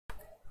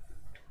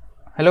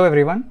Hello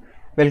everyone,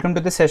 welcome to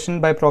this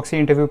session by Proxy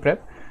Interview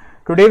Prep.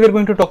 Today we are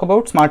going to talk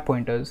about smart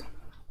pointers.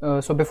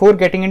 So before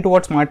getting into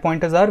what smart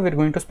pointers are, we are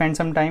going to spend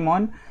some time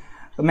on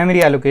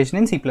memory allocation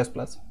in C++.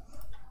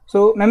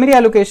 So memory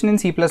allocation in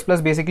C++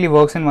 basically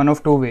works in one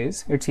of two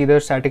ways. It's either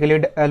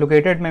statically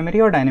allocated memory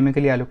or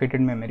dynamically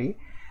allocated memory.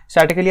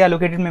 Statically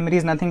allocated memory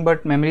is nothing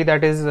but memory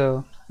that is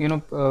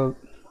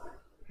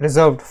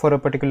reserved for a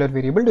particular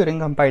variable during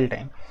compile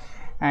time.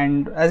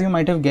 And as you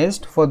might have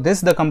guessed, for this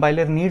the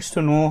compiler needs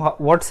to know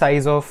what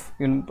size of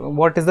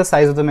what is the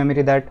size of the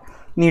memory that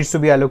needs to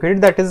be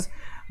allocated. That is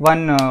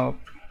one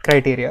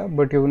criteria,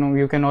 but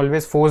you can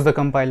always force the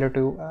compiler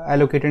to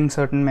allocate in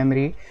certain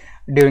memory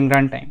during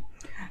runtime.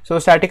 So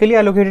statically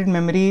allocated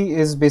memory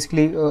is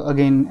basically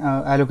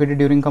allocated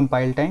during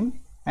compile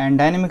time, and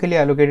dynamically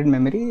allocated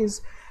memory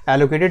is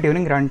allocated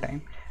during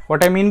runtime.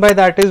 What I mean by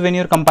that is when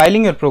you're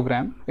compiling your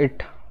program,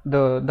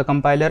 the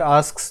compiler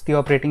asks the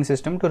operating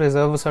system to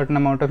reserve a certain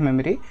amount of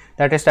memory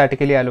that is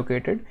statically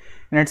allocated,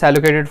 and it's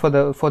allocated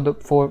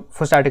for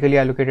statically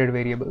allocated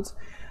variables.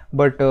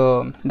 But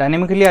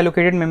dynamically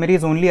allocated memory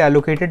is only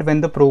allocated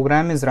when the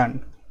program is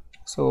run.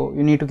 So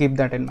you need to keep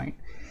that in mind.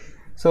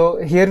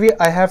 So here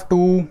I have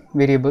two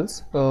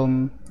variables.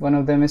 One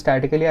of them is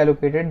statically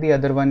allocated, the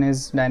other one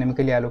is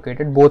dynamically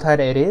allocated. Both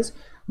are arrays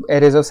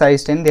of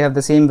size 10. They have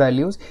the same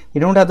values. They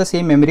don't have the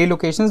same memory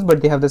locations,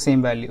 but they have the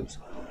same values.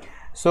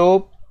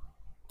 So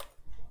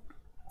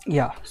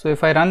yeah, so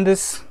if I run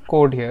this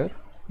code here,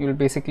 you will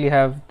basically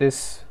have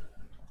this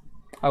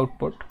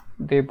output.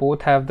 They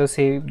both have the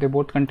same, they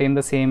both contain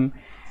the same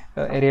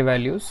array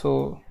values.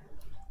 So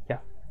yeah,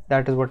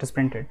 that is what is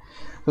printed.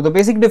 So the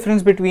basic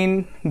difference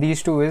between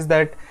these two is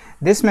that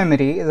this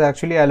memory is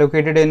actually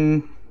allocated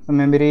in a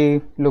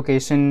memory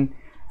location.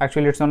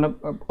 Actually, it's not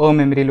a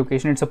memory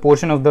location, it's a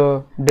portion of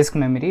the disk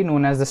memory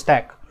known as the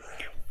stack.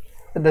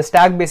 The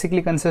stack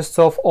basically consists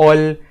of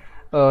all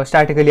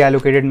statically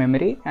allocated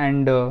memory,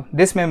 and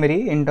this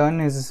memory in turn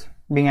has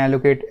been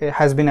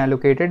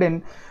allocated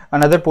in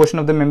another portion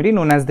of the memory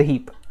known as the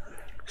heap.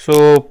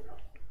 So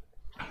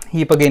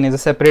heap again is a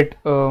separate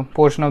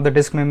portion of the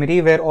disk memory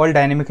where all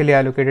dynamically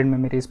allocated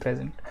memory is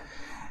present.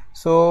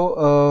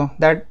 So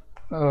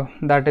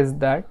that is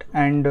that,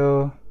 and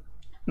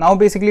now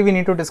basically we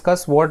need to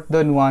discuss what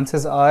the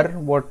nuances are,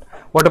 what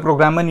a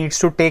programmer needs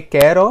to take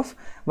care of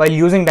while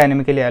using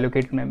dynamically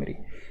allocated memory.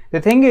 The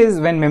thing is,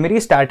 when memory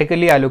is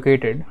statically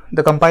allocated,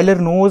 the compiler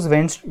knows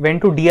when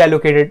to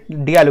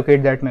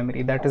deallocate that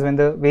memory. That is when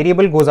the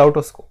variable goes out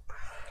of scope.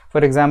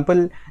 For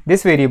example,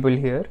 this variable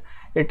here,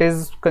 it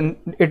is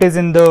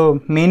in the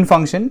main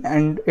function,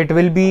 and it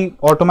will be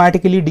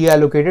automatically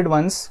deallocated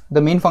once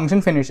the main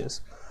function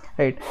finishes,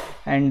 right?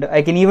 And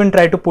I can even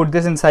try to put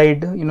this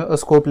inside a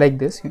scope like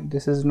this.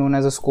 This is known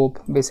as a scope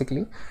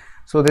basically.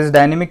 So this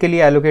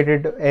dynamically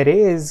allocated array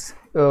is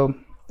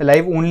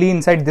alive only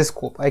inside this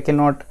scope. I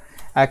cannot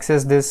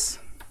access this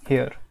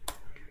here.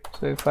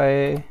 So if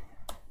I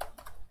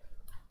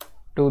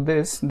do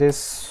this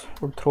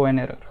would throw an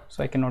error,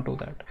 so I cannot do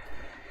that.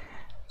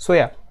 So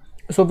yeah,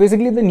 so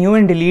basically the new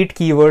and delete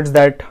keywords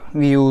that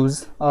we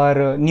use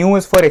are new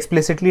is for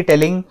explicitly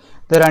telling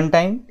the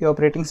runtime, the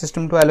operating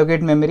system, to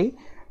allocate memory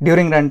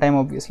during runtime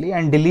obviously,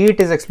 and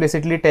delete is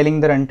explicitly telling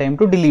the runtime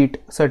to delete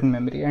certain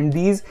memory. And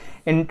these,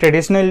 in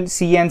traditional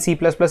C and C++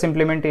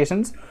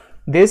 implementations,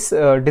 this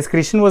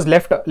discretion was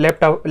left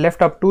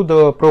up to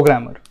the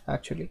programmer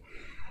actually.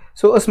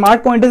 So a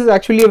smart pointer is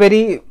actually a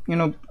very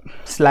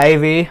sly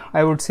way,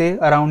 I would say,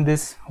 around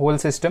this whole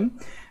system,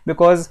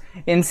 because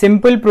in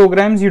simple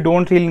programs you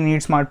don't really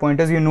need smart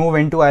pointers. You know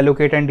when to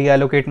allocate and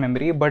deallocate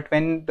memory, but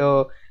when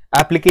the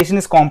application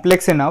is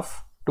complex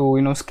enough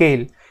to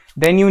scale,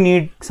 then you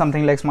need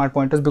something like smart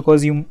pointers,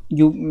 because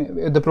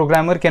the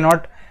programmer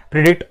cannot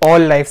predict all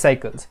life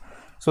cycles.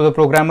 So the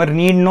programmer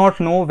need not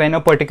know when a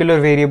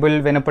particular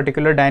variable, when a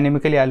particular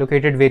dynamically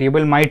allocated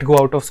variable might go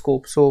out of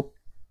scope. So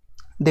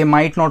they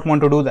might not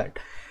want to do that,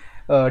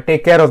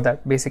 take care of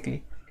that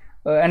basically.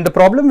 And the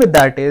problem with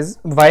that is,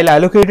 while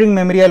allocating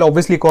memory, I'll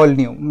obviously call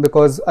new,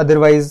 because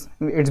otherwise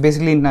it's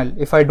basically null.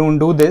 If I don't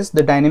do this,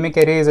 the dynamic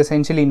array is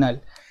essentially null.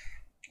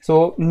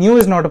 So new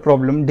is not a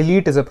problem,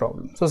 delete is a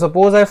problem. So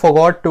suppose I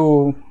forgot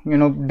to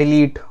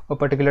delete a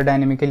particular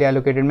dynamically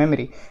allocated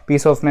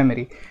piece of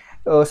memory.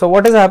 So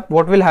what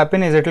will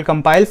happen is, it will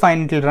compile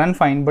fine, it will run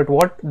fine, but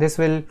what this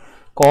will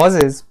cause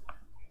is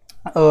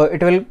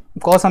it will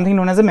cause something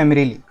known as a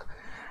memory leak.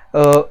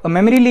 A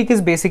memory leak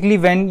is basically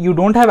when you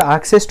don't have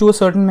access to a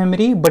certain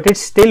memory, but it's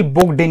still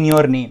booked in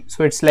your name.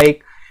 So it's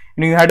like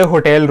you had a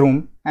hotel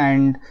room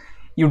and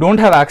you don't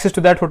have access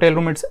to that hotel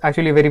room. It's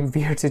actually a very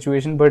weird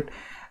situation, but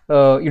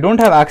you don't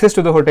have access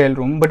to the hotel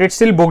room, but it's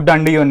still booked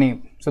under your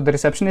name. So the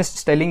receptionist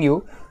is telling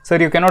you, sir,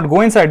 you cannot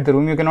go inside the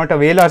room, you cannot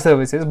avail our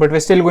services, but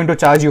we're still going to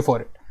charge you for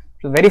it.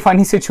 It's a very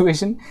funny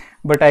situation,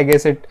 but I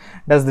guess it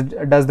does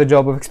the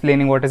job of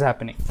explaining what is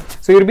happening.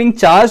 So you're being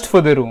charged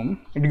for the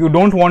room, you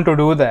don't want to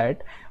do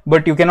that,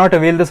 but you cannot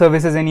avail the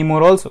services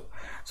anymore also.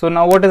 So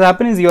now what has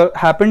happened is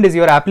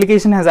your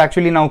application has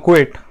actually now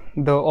quit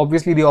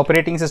obviously the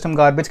operating system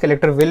garbage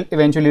collector will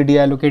eventually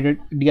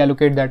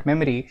deallocate that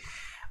memory,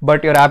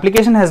 but your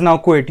application has now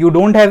quit. You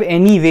don't have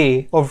any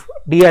way of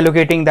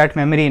deallocating that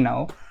memory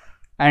now,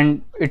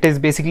 and it is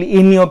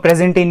basically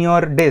present in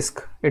your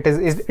disk. It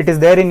is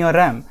there in your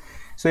RAM,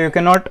 so you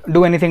cannot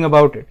do anything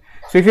about it.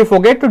 So if you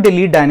forget to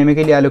delete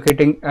dynamically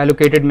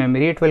allocated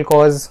memory, it will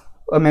cause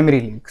a memory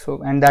leak.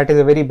 So, and that is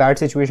a very bad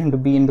situation to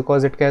be in,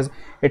 because it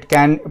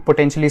can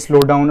potentially slow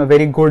down a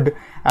very good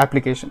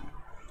application.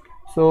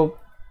 So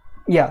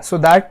yeah, so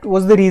that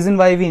was the reason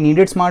why we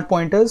needed smart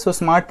pointers. So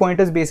smart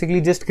pointers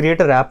basically just create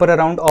a wrapper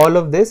around all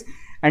of this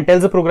and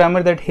tells the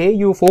programmer that, hey,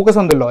 you focus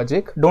on the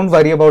logic, don't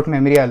worry about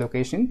memory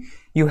allocation.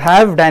 You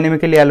have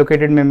dynamically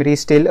allocated memory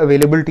still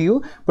available to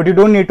you, but you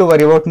don't need to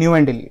worry about new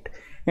and delete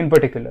in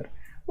particular.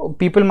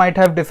 People might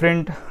have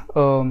different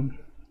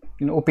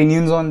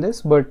opinions on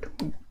this, but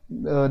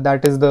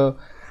that is the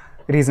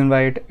reason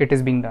why it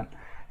is being done.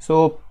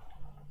 So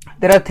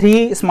there are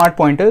 3 smart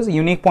pointers: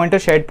 unique pointer,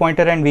 shared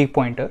pointer, and weak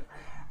pointer.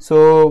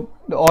 So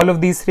all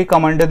of these 3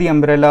 come under the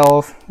umbrella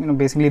of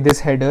basically this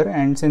header,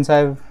 and since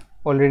I've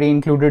already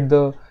included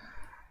the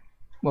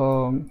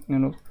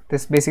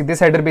this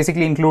header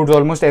basically includes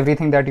almost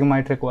everything that you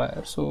might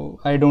require, so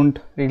I don't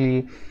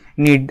really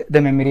need the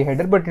memory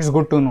header, but it's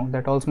good to know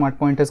that all smart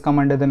pointers come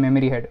under the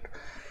memory header.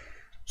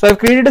 So I've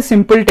created a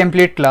simple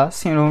template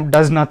class,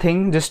 does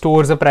nothing, just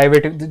stores a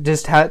private,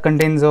 just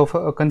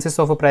consists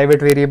of a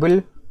private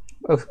variable,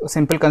 a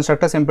simple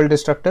constructor, simple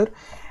destructor,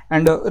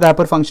 and a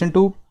wrapper function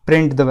to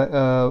print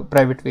the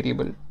private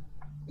variable.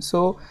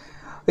 So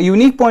a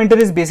unique pointer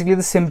is basically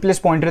the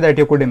simplest pointer that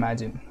you could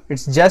imagine.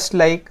 It's just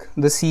like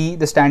the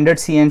standard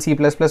C and C++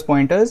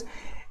 pointers,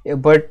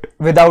 but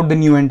without the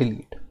new and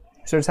delete.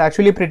 So it's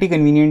actually a pretty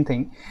convenient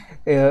thing.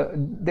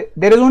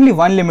 There is only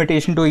one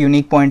limitation to a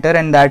unique pointer,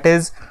 and that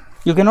is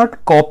you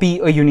cannot copy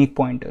a unique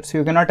pointer. So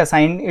you cannot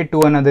assign it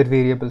to another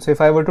variable. So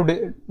if I were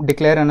to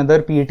declare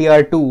another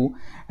ptr2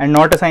 and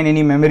not assign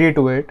any memory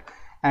to it,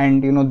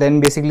 and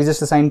then basically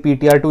just assign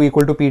ptr2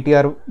 equal to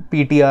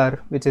ptr,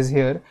 which is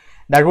here,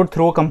 that would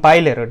throw a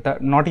compile error,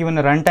 not even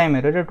a runtime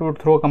error. It would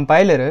throw a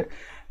compile error,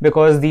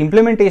 because the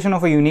implementation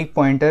of a unique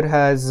pointer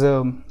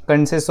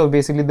consists of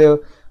basically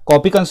the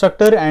copy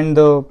constructor and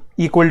the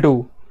equal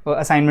to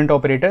assignment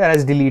operator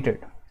as deleted.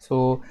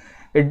 So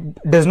it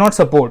does not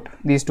support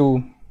these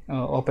two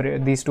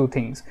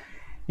things.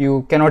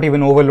 You cannot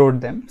even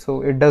overload them,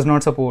 so it does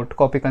not support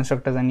copy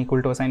constructors and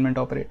equal to assignment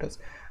operators.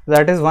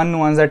 That is one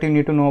nuance that you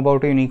need to know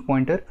about a unique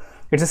pointer.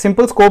 It's a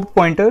simple scope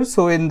pointer.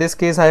 So in this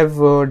case I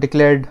have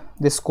declared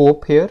this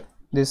scope here,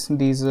 these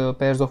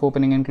pairs of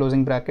opening and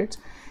closing brackets,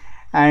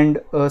 and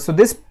so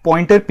this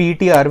pointer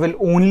ptr will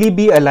only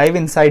be alive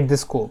inside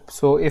this scope.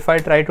 So if I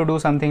try to do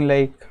something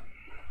like,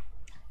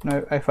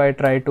 if I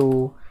try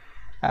to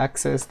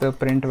access the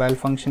print val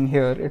function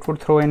here, it would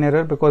throw an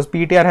error because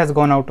ptr has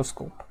gone out of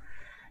scope.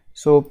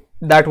 So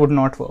that would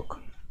not work.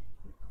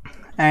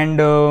 And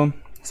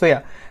so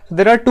yeah, so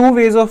there are 2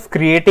 ways of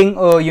creating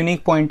a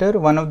unique pointer.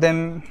 One of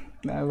them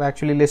I've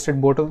actually listed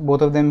both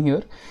of them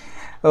here.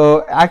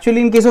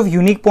 Actually, in case of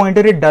unique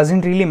pointer, it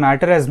doesn't really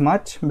matter as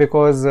much,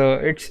 because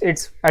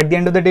it's at the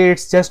end of the day,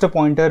 it's just a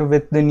pointer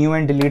with the new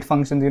and delete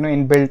functions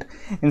inbuilt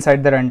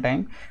inside the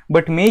runtime.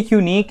 But make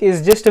unique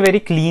is just a very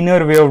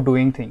cleaner way of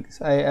doing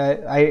things.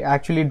 I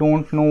actually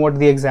don't know what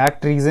the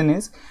exact reason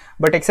is,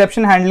 but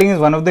exception handling is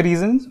one of the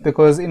reasons,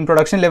 because in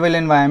production level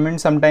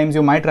environment sometimes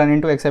you might run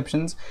into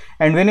exceptions,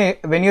 and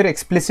when you're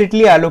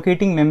explicitly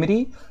allocating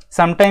memory,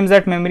 sometimes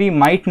that memory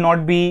might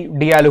not be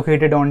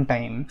deallocated on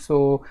time.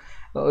 So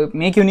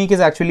make unique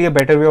is actually a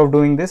better way of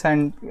doing this,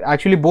 and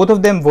actually both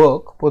of them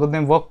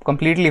work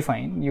completely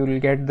fine. You will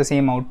get the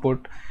same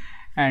output,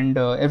 and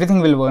everything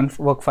will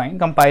work fine.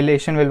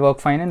 Compilation will work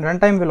fine, and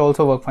runtime will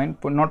also work fine,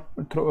 but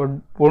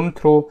won't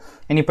throw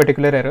any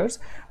particular errors.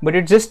 But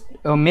it just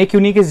make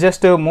unique is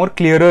just a more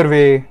cleaner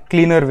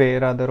way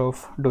rather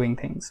of doing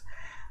things.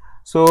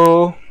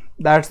 So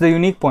that's the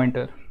unique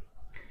pointer.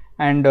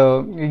 And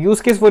use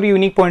case for a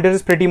unique pointer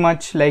is pretty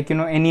much like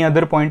any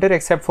other pointer,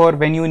 except for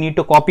when you need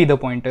to copy the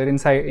pointer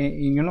inside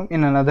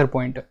in another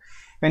pointer.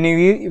 When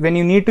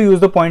you need to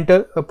use the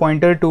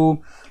pointer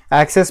to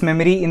access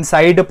memory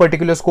inside a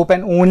particular scope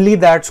and only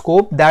that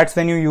scope, that's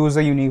when you use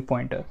a unique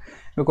pointer,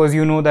 because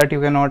you know that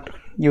you cannot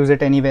use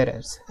it anywhere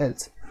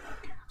else.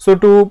 So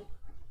to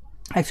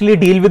actually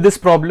deal with this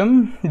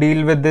problem,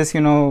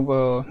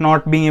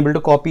 not being able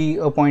to copy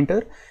a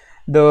pointer,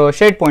 the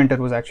shared pointer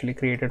was actually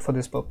created for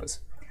this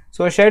purpose.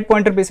 So a shared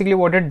pointer, basically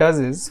what it does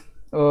is,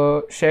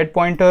 shared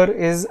pointer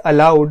is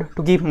allowed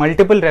to keep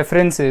multiple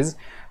references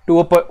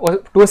to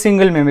a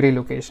single memory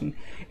location.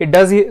 It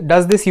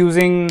does this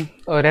using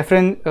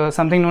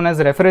something known as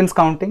reference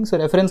counting. So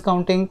reference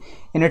counting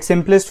in its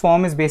simplest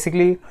form is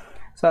basically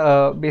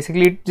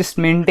it just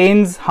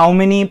maintains how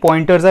many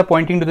pointers are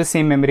pointing to the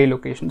same memory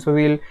location. So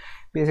we'll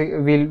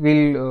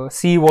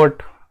see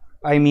what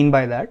I mean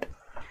by that.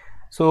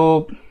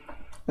 So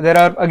there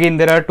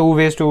are 2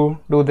 ways to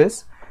do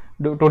this.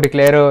 To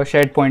declare a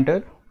shared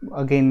pointer,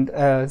 again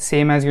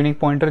same as unique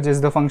pointer,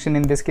 just the function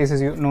in this case is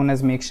known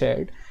as make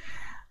shared.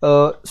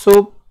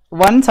 So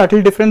one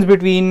subtle difference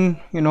between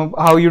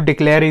how you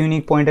declare a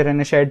unique pointer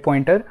and a shared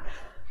pointer.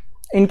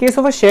 In case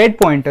of a shared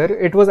pointer,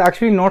 it was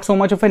actually not so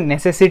much of a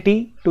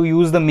necessity to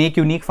use the make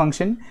unique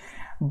function,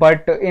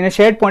 but in a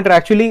shared pointer,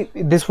 actually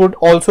this would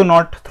also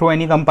not throw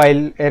any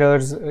compile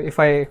errors. If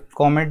I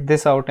comment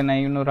this out and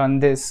I run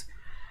this,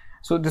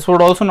 so this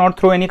would also not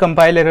throw any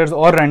compile errors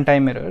or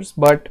runtime errors.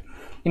 But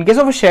in case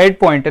of a shared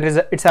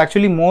pointer, it's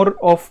actually more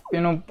of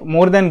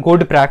more than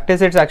good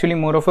practice. It's actually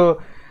more of a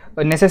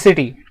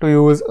necessity to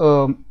use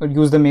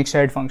the make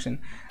shared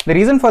function. The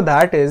reason for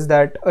that is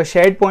that a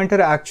shared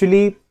pointer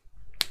actually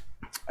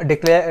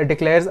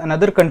declares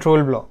another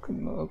control block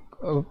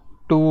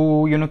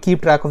to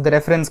keep track of the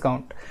reference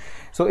count.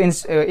 So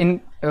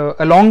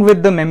along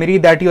with the memory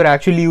that you're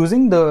actually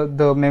using,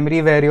 the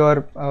memory where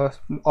your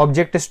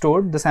object is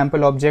stored, the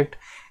sample object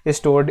is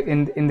stored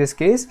in this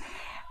case,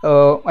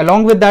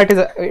 along with that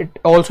it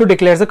also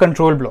declares a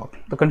control block.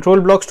 The control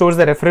block stores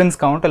the reference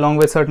count along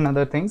with certain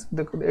other things.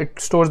 It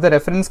stores the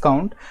reference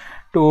count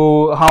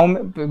to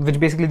which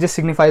basically just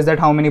signifies that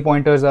how many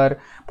pointers are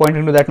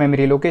pointing to that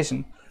memory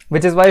location,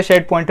 which is why a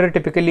shared pointer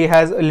typically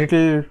has a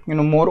little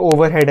more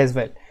overhead as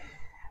well.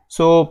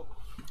 So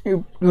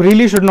you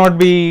really should not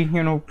be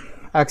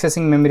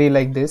accessing memory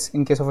like this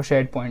in case of a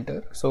shared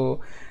pointer.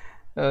 So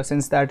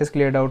since that is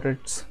cleared out,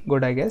 it's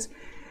good, I guess.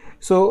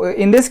 So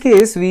in this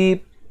case,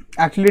 we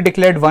actually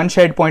declared one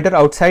shared pointer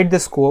outside the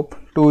scope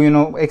to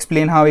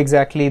explain how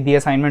exactly the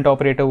assignment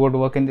operator would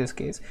work in this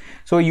case.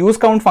 So use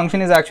count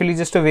function is actually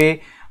just a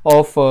way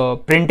of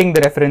printing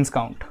the reference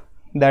count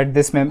that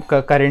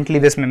currently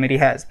this memory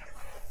has.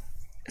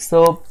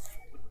 So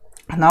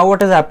now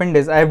what has happened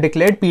is I have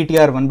declared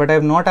ptr1, but I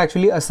have not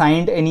actually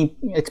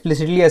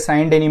explicitly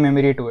assigned any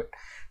memory to it.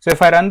 So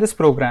if I run this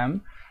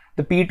program,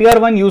 the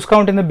ptr1 use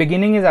count in the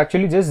beginning is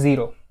actually just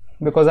 0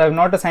 because I have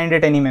not assigned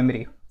it any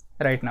memory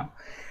right now.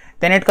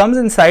 Then it comes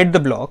inside the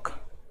block.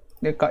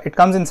 It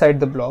comes inside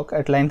the block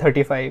at line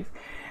 35.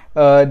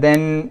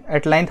 Then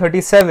at line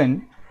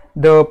 37,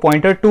 the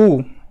pointer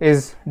 2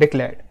 is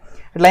declared.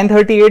 At line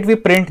 38, we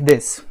print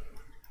this.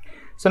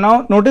 So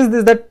now notice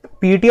this, that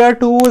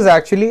ptr2 is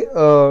actually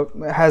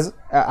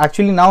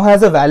now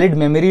has a valid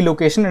memory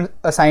location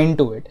assigned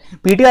to it.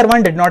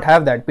 ptr1 did not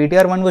have that.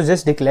 ptr1 was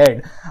just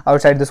declared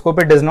outside the scope.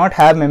 It does not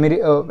have memory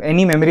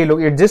any memory.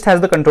 It just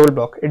has the control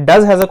block. It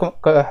does have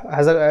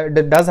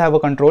a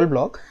control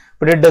block,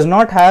 but it does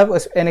not have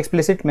an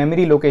explicit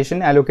memory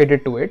location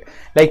allocated to it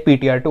like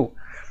ptr2.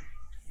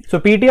 So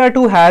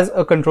ptr2 has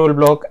a control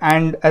block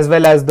and as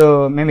well as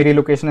the memory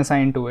location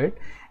assigned to it,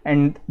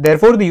 and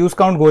therefore the use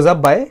count goes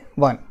up by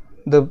 1.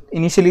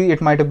 Initially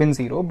it might have been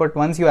 0, but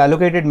once you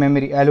allocated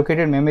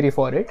memory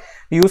for it,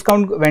 the use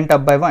count went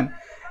up by 1.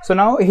 So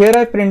now here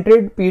I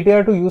printed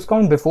ptr2 use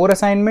count before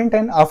assignment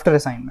and after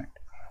assignment.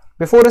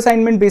 Before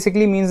assignment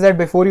basically means that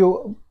before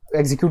you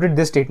executed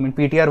this statement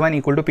ptr1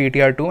 equal to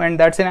ptr2, and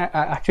that's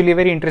actually a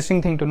very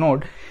interesting thing to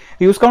note.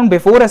 The use count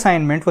before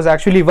assignment was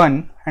actually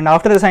 1, and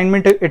after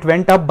assignment it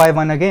went up by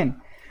 1 again.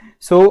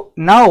 So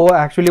now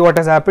actually what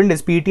has happened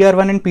is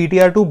ptr1 and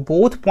ptr2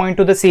 both point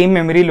to the same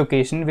memory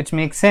location, which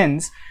makes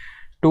sense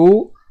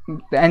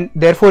and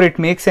therefore it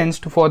makes sense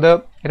for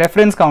the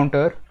reference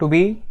counter to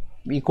be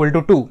equal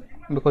to 2,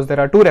 because there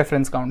are 2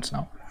 reference counts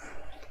now,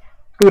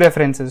 2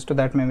 references to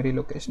that memory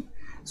location.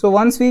 So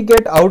once we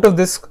get out of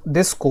this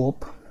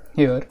scope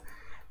here,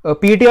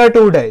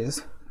 ptr2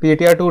 dies.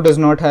 ptr2 does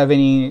not have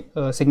any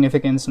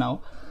significance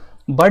now,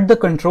 but the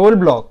control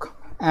block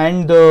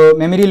and the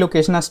memory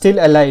location are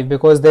still alive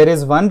because there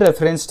is one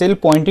reference still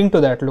pointing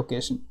to that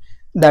location,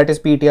 that is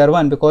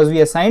ptr1, because we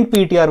assigned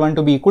ptr1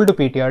 to be equal to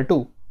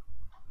ptr2.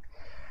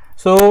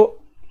 So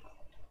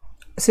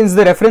since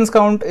the reference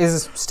count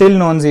is still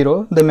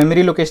non-zero, the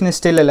memory location is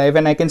still alive,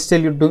 and I can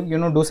still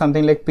do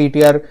something like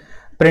ptr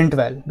print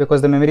val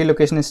because the memory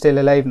location is still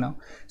alive now.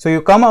 So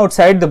you come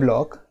outside the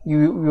block,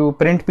 you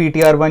print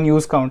ptr1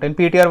 use count, and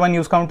ptr1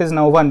 use count is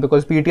now 1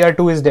 because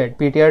ptr2 is dead.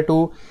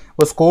 ptr2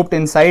 was scoped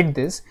inside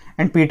this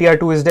and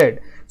ptr2 is dead.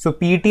 So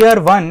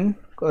ptr1,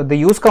 the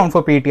use count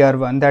for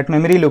ptr1, that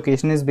memory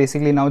location is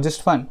basically now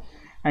just 1.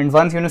 And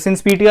once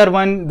since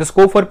ptr1, the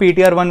scope for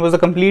ptr1 was a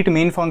complete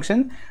main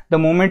function, the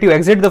moment you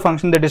exit the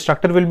function, the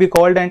destructor will be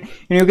called, and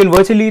you can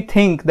virtually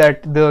think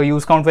that the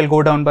use count will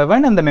go down by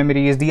 1 and the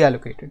memory is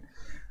deallocated.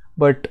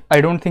 But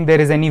I don't think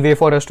there is any way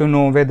for us to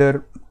know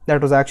whether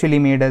that was actually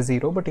made as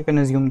 0, but you can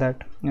assume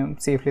that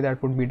safely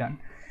that would be done.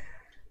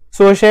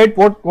 So a shared,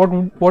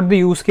 what the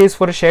use case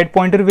for a shared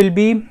pointer will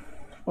be?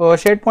 A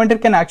shared pointer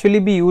can actually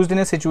be used in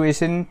a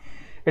situation.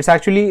 It's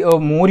actually a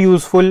more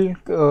useful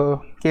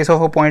case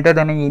of a pointer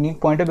than a unique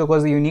pointer,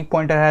 because the unique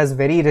pointer has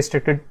very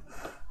restricted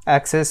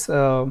access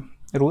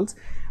rules,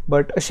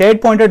 but a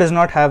shared pointer does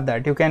not have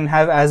that. You can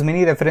have as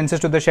many references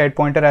to the shared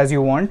pointer as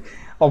you want.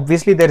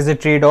 Obviously there is a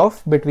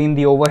trade-off between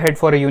the overhead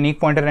for a unique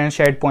pointer and a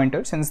shared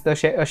pointer, since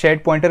a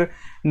shared pointer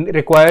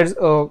requires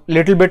a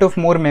little bit of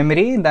more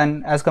memory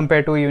than as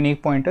compared to a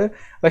unique pointer.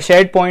 A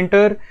shared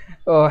pointer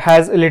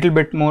has a little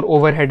bit more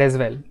overhead as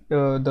well.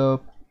 The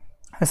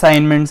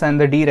assignments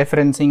and the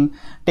dereferencing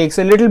takes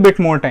a little bit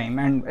more time,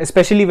 and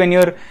especially when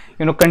you're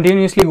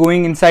continuously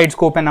going inside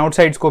scope and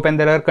outside scope, and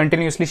there are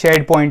continuously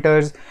shared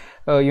pointers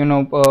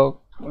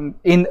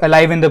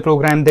alive in the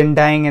program, then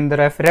dying, and the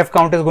ref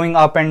count is going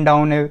up and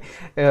down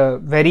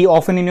very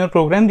often in your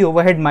program, the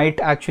overhead might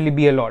actually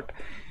be a lot.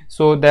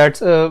 So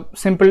that's a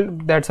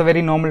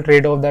very normal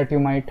trade-off that you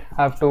might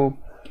have to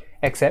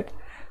accept.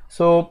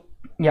 So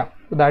yeah,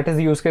 that is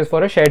the use case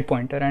for a shared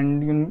pointer,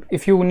 and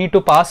if you need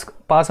to pass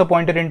a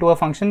pointer into a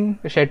function,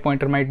 a shared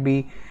pointer might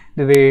be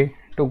the way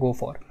to go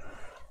for.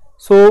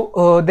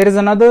 So there is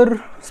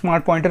another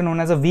smart pointer known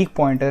as a weak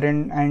pointer,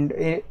 and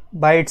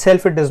by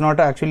itself it does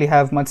not actually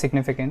have much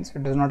significance.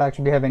 It does not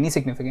actually have any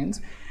significance.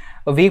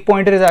 A weak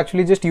pointer is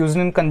actually just used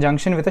in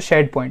conjunction with a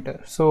shared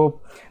pointer. So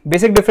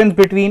basic difference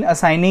between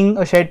assigning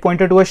a shared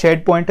pointer to a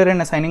shared pointer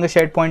and assigning a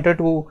shared pointer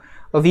to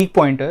a weak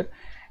pointer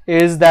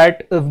is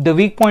that the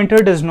weak pointer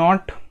does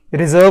not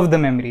reserve the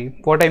memory.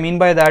 What I mean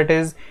by that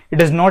is it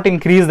does not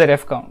increase the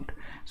ref count.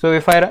 So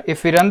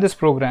if we run this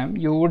program,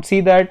 you would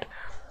see that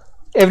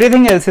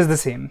everything else is the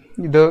same.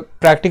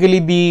 Practically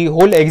the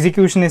whole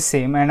execution is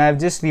same, and I've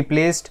just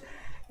replaced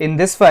in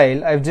this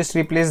file. I've just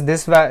replaced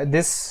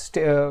this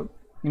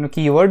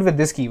keyword with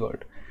this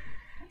keyword.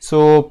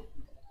 So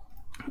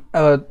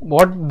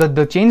what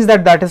the change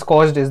that has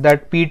caused is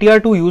that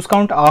PTR2 use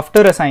count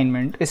after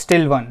assignment is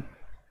still 1.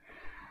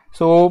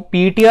 So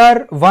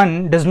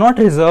PTR1 does not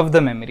reserve the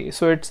memory.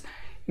 So it's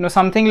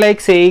something like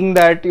saying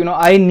that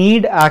I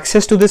need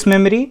access to this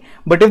memory,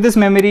 but if this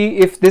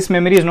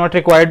memory is not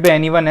required by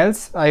anyone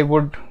else, I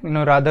would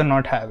rather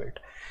not have it.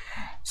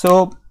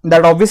 So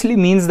that obviously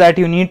means that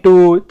you need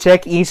to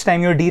check each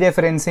time you're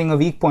dereferencing a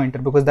weak pointer,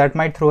 because that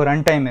might throw a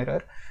runtime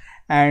error,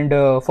 and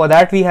for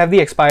that we have the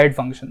expired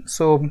function.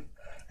 So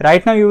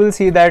right now you will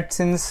see that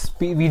since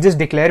we just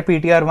declare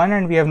PTR1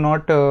 and we have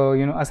not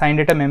assigned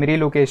it a memory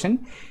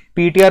location,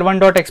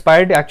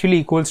 PTR1.expired actually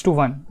equals to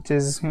 1, which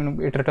is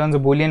it returns a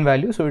Boolean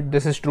value, so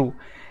this is true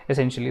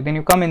essentially. Then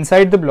you come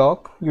inside the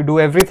block, you do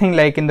everything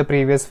like in the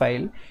previous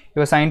file,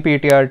 you assign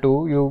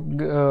PTR2, you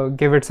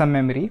give it some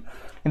memory,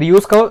 and the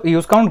use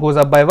count goes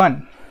up by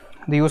 1.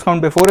 The use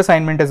count before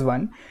assignment is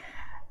 1.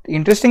 The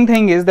interesting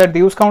thing is that the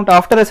use count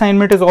after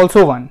assignment is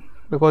also 1,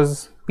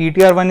 because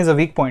PTR1 is a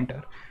weak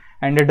pointer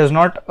and it does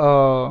not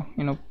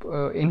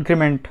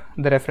increment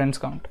the reference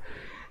count.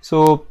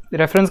 So the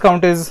reference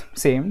count is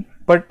same,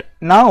 but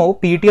now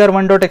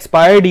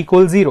PTR1.expired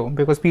equals 0,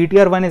 because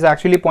PTR1 is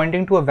actually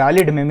pointing to a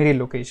valid memory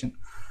location.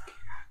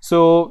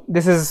 So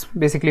this is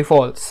basically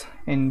false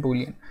in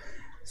Boolean.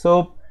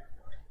 So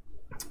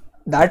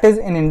that is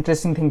an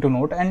interesting thing to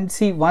note. And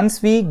see,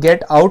 once we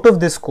get out of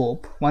this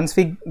scope,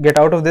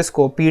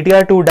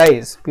 PTR2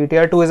 dies.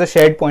 PTR2 is a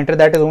shared pointer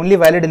that is only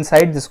valid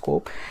inside the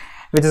scope,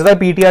 which is why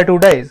PTR2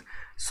 dies.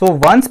 So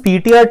once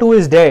PTR2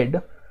 is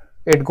dead,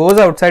 it goes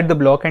outside the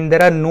block and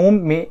there are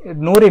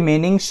no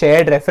remaining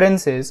shared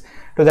references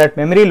to that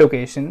memory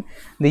location.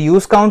 The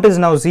use count is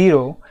now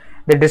 0.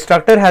 The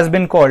destructor has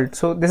been called.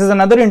 So this is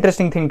another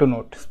interesting thing to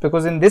note,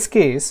 because in this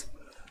case,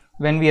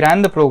 when we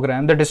ran the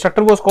program, the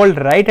destructor was called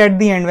right at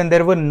the end when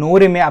there were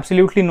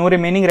absolutely no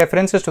remaining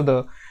references to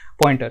the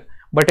pointer.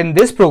 But in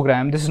this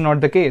program, this is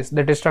not the case.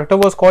 The destructor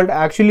was called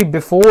actually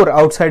before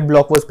outside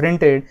block was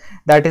printed.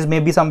 That is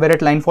maybe somewhere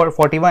at line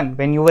 41.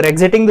 When you were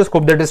exiting the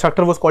scope, the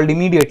destructor was called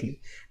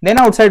immediately. Then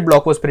outside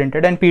block was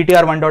printed, and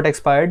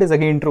PTR1.expired is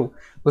again true,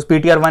 because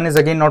PTR1 is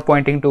again not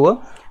pointing to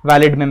a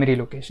valid memory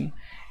location.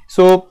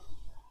 So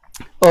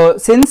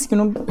since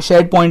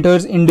shared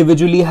pointers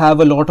individually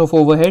have a lot of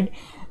overhead,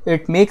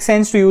 it makes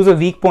sense to use a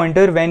weak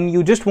pointer when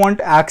you just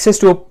want access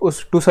to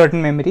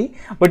certain memory,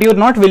 but you're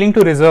not willing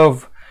to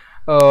reserve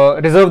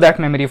that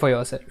memory for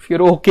yourself.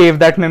 You're okay if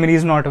that memory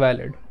is not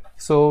valid.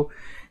 So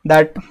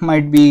that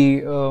might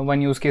be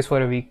one use case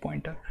for a weak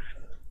pointer.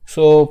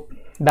 So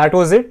that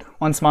was it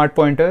on smart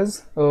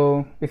pointers.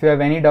 If you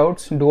have any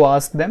doubts, do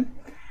ask them,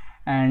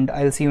 and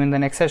I'll see you in the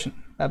next session.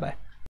 Bye bye.